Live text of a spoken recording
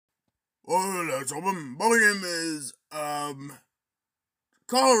Oh, hello, Tom. My name is, Carl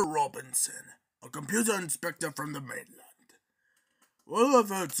Robinson, a computer inspector from the mainland. Well, I've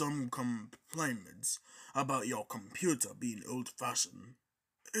heard some complaints about your computer being old-fashioned.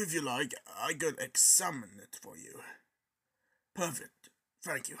 If you like, I could examine it for you. Perfect.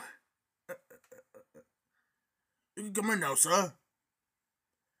 Thank you. You can come in now, sir.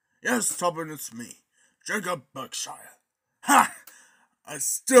 Yes, Tobin, it's me, Jacob Berkshire. Ha! I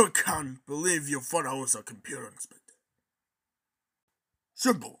still can't believe you thought I was a computer inspector.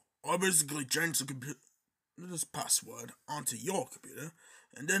 Simple. I basically changed the computer's password onto your computer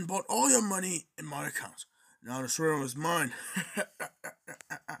and then bought all your money in my account. Now the shrimp is mine.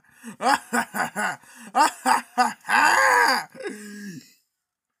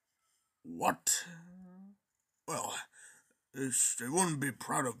 What? Well, they wouldn't be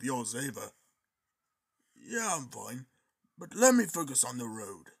proud of yours either. Yeah, I'm fine. But let me focus on the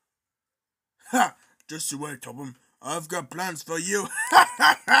road. Ha! Just you wait, Topham. I've got plans for you.